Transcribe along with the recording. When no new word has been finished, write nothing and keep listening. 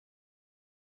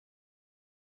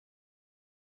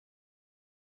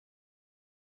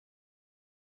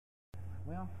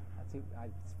Well,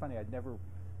 it's funny. I'd never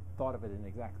thought of it in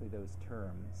exactly those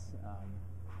terms,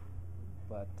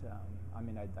 but I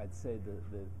mean, I'd say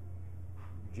the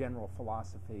general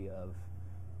philosophy of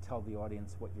tell the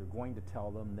audience what you're going to tell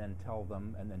them, then tell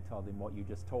them, and then tell them what you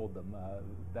just told them.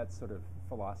 That sort of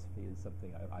philosophy is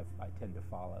something I tend to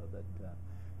follow, that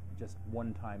just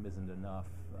one time isn't enough.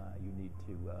 You need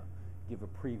to give a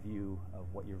preview of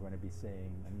what you're going to be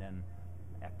saying, and then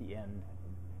at the end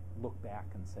look back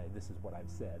and say, this is what I've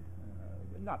said.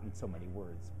 Not in so many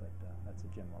words, but that's a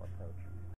general approach.